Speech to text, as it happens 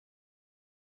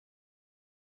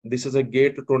This is a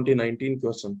GATE 2019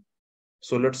 question.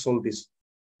 So let's solve this.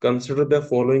 Consider the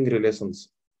following relations.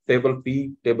 Table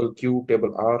P, table Q,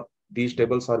 table R. These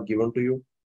tables are given to you.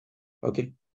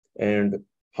 Okay. And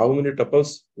how many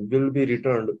tuples will be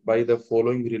returned by the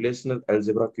following relational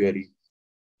algebra query?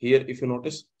 Here, if you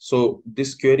notice, so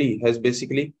this query has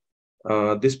basically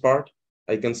this part,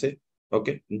 I can say,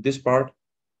 okay, this part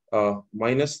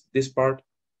minus this part,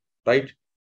 right?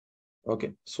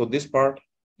 Okay, so this part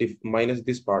if minus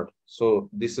this part. So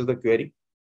this is the query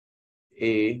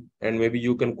A, and maybe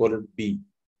you can call it B.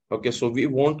 Okay, so we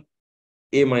want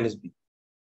A minus B.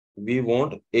 We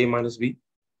want A minus B.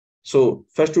 So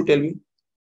first to tell me,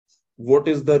 what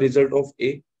is the result of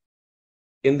A?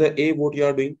 In the A, what you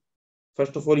are doing?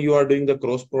 First of all, you are doing the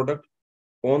cross product.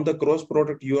 On the cross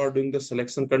product, you are doing the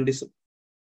selection condition.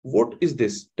 What is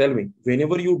this? Tell me.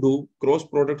 Whenever you do cross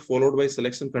product followed by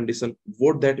selection condition,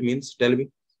 what that means? Tell me.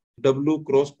 W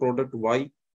cross product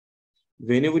Y.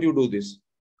 Whenever you do this,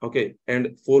 okay,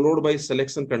 and followed by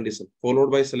selection condition,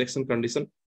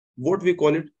 what we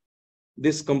call it?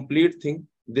 This complete thing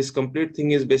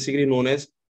is basically known as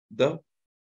the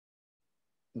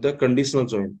conditional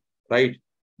join, right?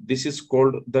 This is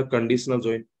called the conditional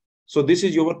join. So this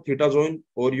is your theta join,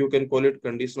 or you can call it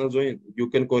conditional join. You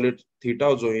can call it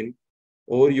theta join,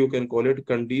 or you can call it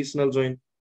conditional join.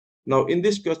 Now in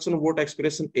this question, what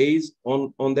expression A is,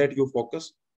 on that you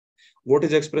focus. What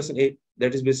is expression A?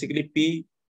 That is basically P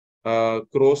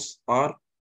cross R.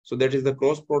 So that is the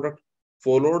cross product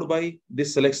followed by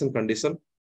this selection condition.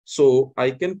 So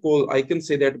I can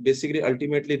say that basically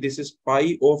ultimately this is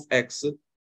pi of x.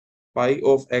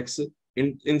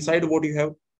 Inside what you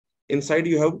have? Inside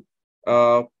you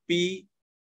have P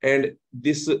and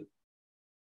this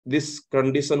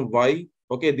condition Y.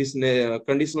 Okay, this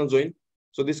conditional join.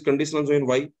 So this conditional join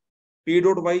Y, P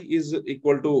dot Y is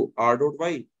equal to R dot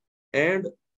Y, and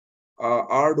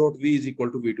R dot V is equal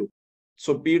to V2.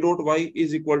 So P dot Y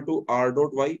is equal to R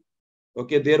dot Y.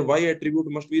 Okay, their Y attribute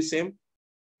must be same.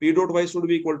 P dot Y should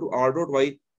be equal to R dot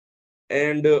Y,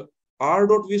 and R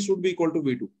dot V should be equal to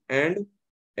V2, and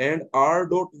R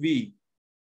dot V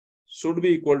should be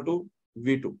equal to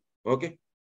V2. Okay,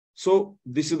 so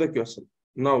this is the question.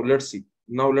 Now let's see.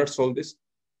 Now let's solve this.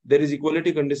 There is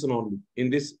equality condition only. In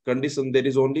this condition, there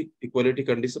is only equality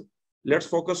condition. Let's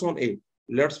focus on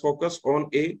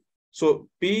A. So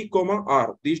P comma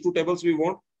R, these two tables we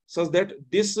want such that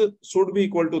this should be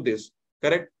equal to this,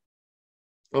 correct?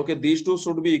 Okay, these two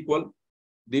should be equal.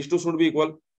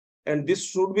 And this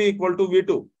should be equal to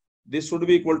V2. This should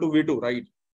be equal to V2, right?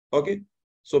 Okay,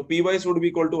 so PY should be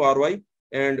equal to RY,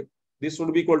 and this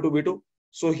should be equal to V2.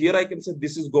 So here I can say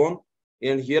this is gone,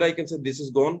 and here I can say this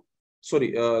is gone.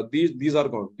 Sorry, these are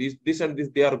gone. This and this,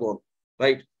 they are gone,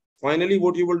 right? Finally,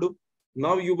 what you will do?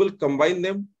 Now you will combine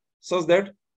them such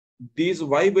that these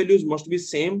Y values must be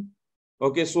same.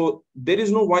 Okay, so there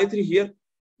is no Y3 here.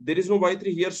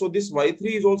 So this Y3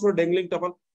 is also a dangling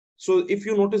tuple. So if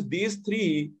you notice these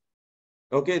three,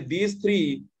 okay,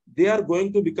 they are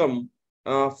going to become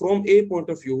from A point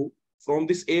of view,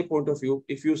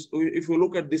 if you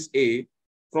look at this A,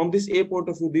 from this A point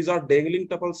of view, these are dangling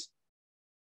tuples.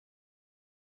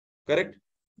 Correct?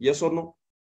 Yes or no?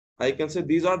 I can say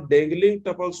these are dangling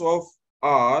tuples of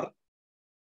R,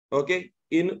 okay,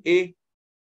 in A.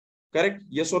 Correct?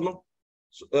 Yes or no?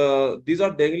 So, these are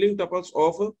dangling tuples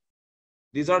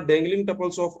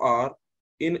of R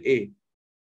in A,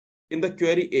 in the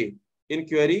query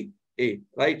A,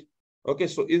 right? Okay,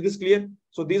 so is this clear?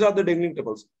 So these are the dangling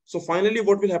tuples. So finally,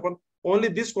 what will happen? Only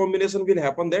this combination will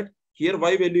happen, that here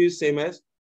Y value is same as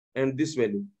and this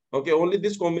value. Okay, only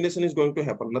this combination is going to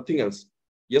happen, nothing else.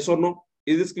 Yes or no?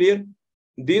 Is this clear?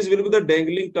 These will be the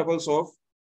dangling tuples of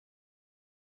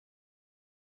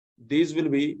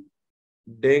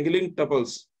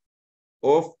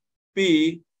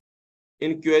P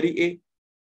in query A.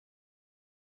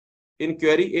 In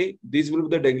query A, these will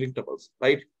be the dangling tuples,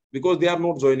 right? Because they are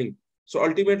not joining. So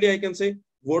ultimately, I can say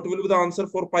what will be the answer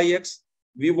for pi x?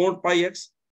 We want pi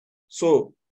x.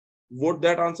 So what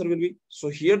that answer will be? So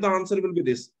here the answer will be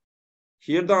this.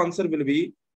 Here the answer will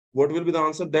be, what will be the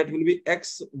answer? That will be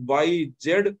x, y,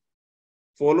 z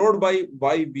followed by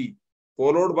yb,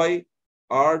 followed by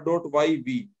r dot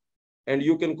yb, and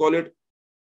you can call it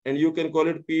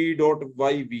p dot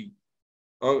yb.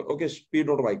 Okay, p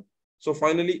dot y. So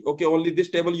finally, okay, only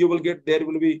this table you will get. There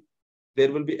will be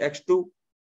x2,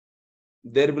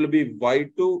 there will be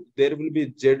y2, there will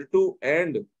be z2,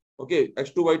 and okay,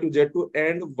 x2, y2, z2,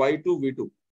 and y2,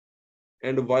 v2,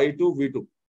 and y2, v2.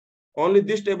 Only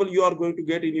this table you are going to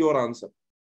get in your answer.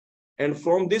 And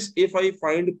from this, if I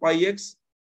find pi x,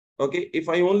 okay, if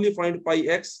I only find pi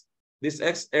x, this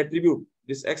x attribute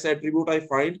I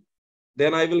find,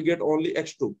 then I will get only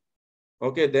x2.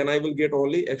 Okay, then I will get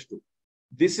only x2.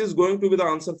 This is going to be the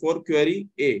answer for query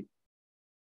A.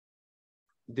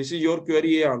 This is your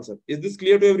query A answer. Is this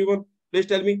clear to everyone? Please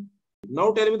tell me.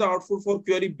 Now tell me the output for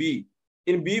query B.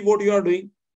 In B, what you are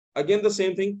doing? Again, the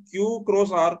same thing. Q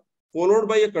cross R followed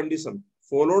by a condition.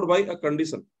 Followed by a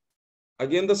condition.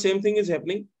 Again, the same thing is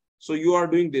happening. So you are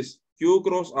doing this. Q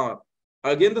cross R.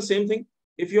 Again, the same thing.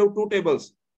 If you have two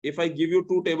tables, if I give you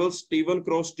two tables, T1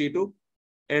 cross T2,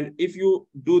 and if you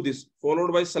do this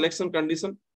followed by selection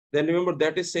condition, then remember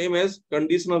that is same as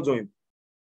conditional join.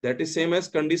 That is same as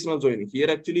conditional join. Here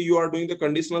actually you are doing the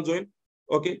conditional join.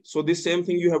 Okay, so this same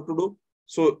thing you have to do.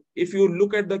 So if you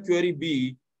look at the query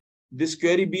B, this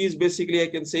query B is basically, I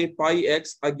can say pi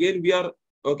x. Again, we are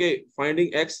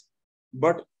finding x,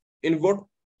 but in what?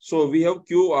 So we have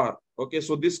QR. Okay,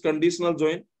 so this conditional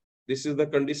join, this is the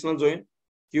conditional join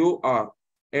QR,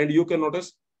 and you can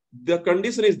notice the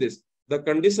condition is this. The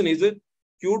condition is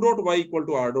q dot y equal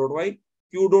to r dot y,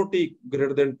 q dot t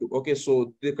greater than 2. Okay,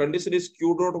 so the condition is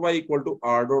q dot y equal to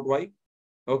r dot y.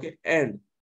 Okay, and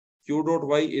q dot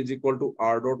y is equal to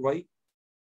r dot y,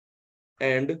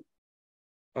 and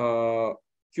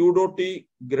q dot t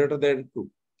greater than 2.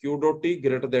 Q dot t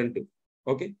greater than 2.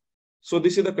 Okay, so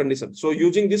this is the condition. So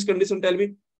using this condition, tell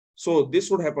me. So this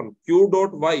should happen. Q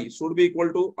dot y should be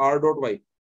equal to r dot y.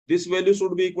 This value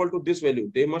should be equal to this value.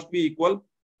 They must be equal.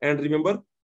 And remember,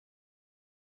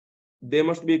 they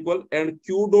must be equal, and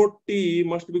q dot t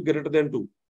must be greater than 2.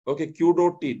 Okay, q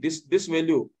dot t, this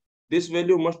value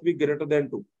must be greater than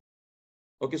 2.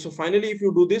 Okay, so finally, if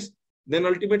you do this, then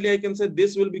ultimately I can say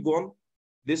this will be gone.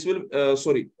 This will,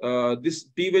 this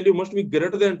t value must be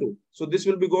greater than 2. So this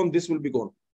will be gone, this will be gone.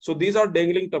 So these are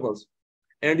dangling tuples.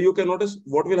 And you can notice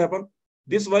what will happen.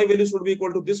 This y value should be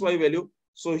equal to this y value.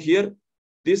 So here,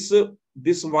 this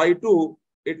y2,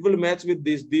 it will match with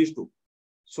these two.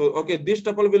 So, okay, this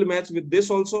tuple will match with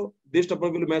this also. This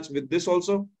tuple will match with this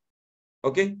also.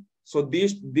 Okay, so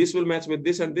this will match with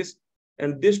this, and this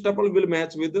tuple will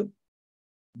match with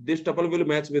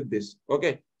this.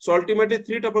 Okay, so ultimately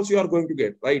 3 tuples you are going to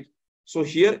get, right? So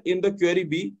here in the query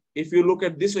B, if you look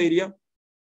at this area,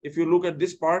 if you look at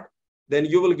this part, then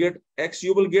you will get x,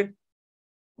 you will get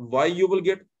y, you will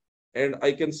get, and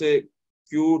I can say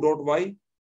q dot y,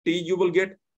 t you will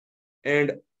get,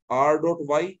 and r dot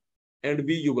y, and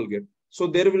v you will get.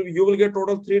 So you will get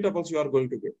total 3 tuples you are going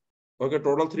to get. Okay,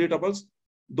 total 3 tuples.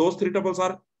 Those 3 tuples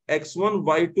are x1,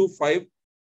 y2, 5.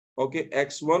 Okay,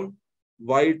 x1,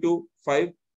 y2,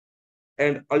 5,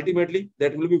 and ultimately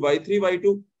that will be y3,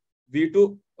 y2,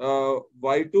 v2,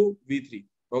 y2, v3.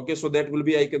 Okay, so that will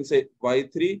be, I can say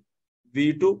y3,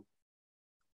 v2,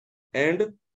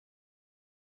 and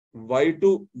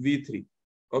y2, v3.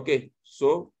 Okay,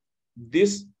 so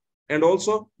this, and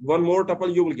also one more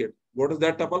tuple you will get. What is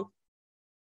that tuple?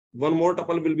 One more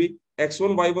tuple will be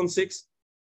x1, y1, 6,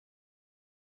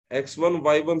 x1,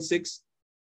 y1, 6,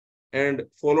 and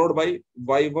followed by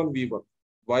y1, v1,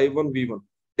 y1, v1.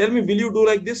 Tell me, will you do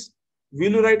like this?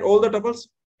 Will you write all the tuples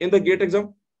in the gate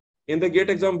exam? In the gate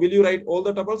exam, will you write all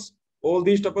the tuples? All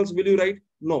these tuples will you write?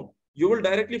 No. You will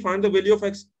directly find the value of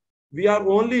x. We are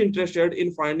only interested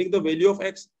in finding the value of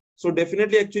x. So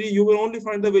definitely, actually, you will only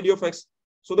find the value of x.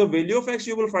 So the value of x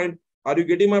you will find. Are you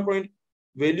getting my point?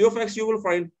 Value of x you will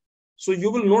find. So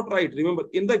you will not write. Remember,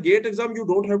 in the gate exam, you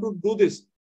don't have to do this.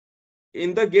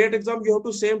 In the gate exam, you have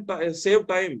to save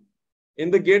time. In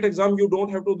the gate exam, you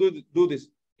don't have to do this.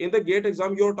 In the gate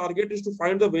exam, your target is to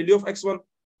find the value of x1.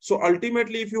 So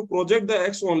ultimately, if you project the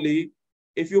x only,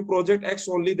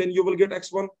 then you will get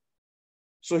x1.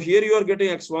 So here you are getting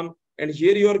x1, and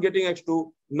here you are getting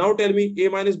x2. Now tell me a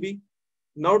minus b.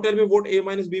 Now tell me what a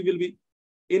minus b will be.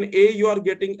 In a, you are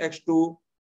getting x2.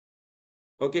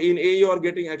 Okay, in a, you are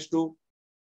getting x2.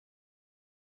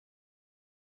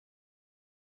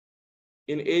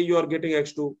 In a, you are getting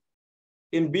x2.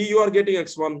 In b, you are getting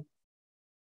x1.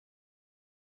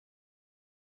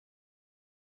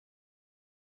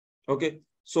 Okay,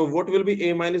 so what will be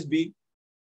a minus b?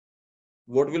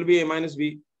 What will be a minus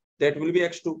b? That will be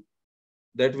x2.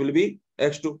 That will be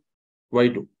x2,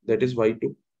 y2. That is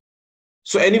y2.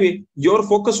 So anyway, your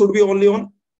focus should be only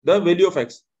on the value of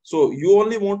x. So you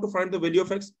only want to find the value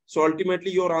of x. So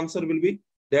ultimately, your answer will be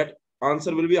that.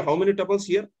 Answer will be how many tuples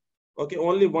here? Okay,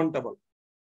 only one tuple.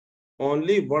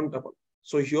 Only one tuple.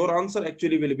 So your answer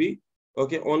actually will be,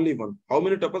 okay, only one. How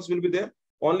many tuples will be there?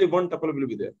 Only one tuple will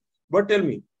be there. But tell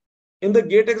me, in the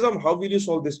gate exam, how will you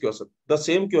solve this question? The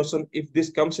same question, if this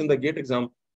comes in the gate exam,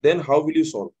 then how will you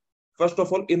solve? First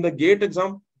of all, in the gate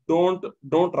exam, don't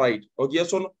write. Okay,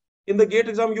 yes or no? In the gate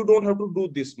exam, you don't have to do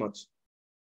this much.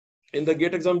 In the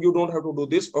gate exam, you don't have to do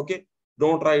this. Okay.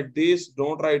 Don't write this.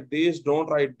 Don't write this. Don't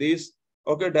write this.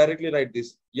 Okay. Directly write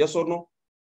this. Yes or no?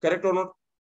 Correct or not?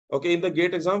 Okay. In the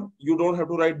gate exam, you don't have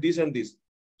to write this and this.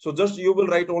 So just you will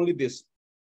write only this.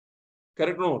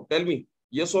 Correct or no? Tell me.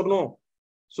 Yes or no?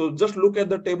 So just look at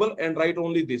the table and write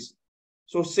only this.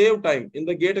 So save time. In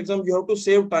the gate exam, you have to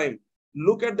save time.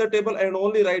 Look at the table and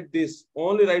only write this.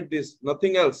 Only write this.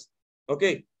 Nothing else.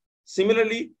 Okay.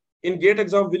 Similarly, in gate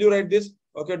exam, will you write this?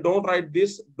 Okay. Don't write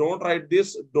this. Don't write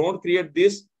this. Don't create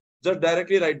this. Just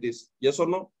directly write this. Yes or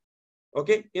no?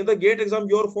 Okay. In the gate exam,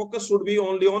 your focus should be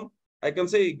only on, I can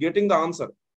say, getting the answer.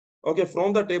 Okay.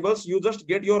 From the tables, you just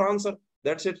get your answer.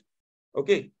 That's it.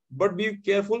 Okay. But be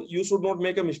careful. You should not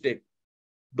make a mistake.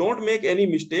 Don't make any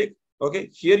mistake. Okay.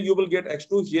 Here you will get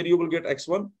x2. Here you will get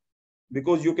x1.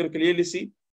 Because you can clearly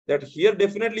see that here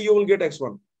definitely you will get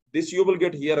x1. This you will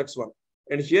get here x1.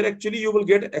 And here actually you will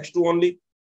get x2 only.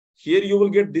 Here you will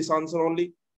get this answer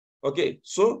only. Okay.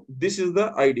 So this is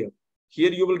the idea.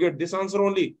 Here you will get this answer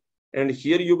only. And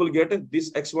here you will get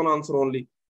this x1 answer only.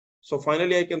 So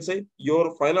finally I can say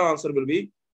your final answer will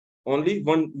be only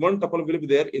one tuple will be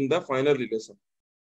there in the final relation.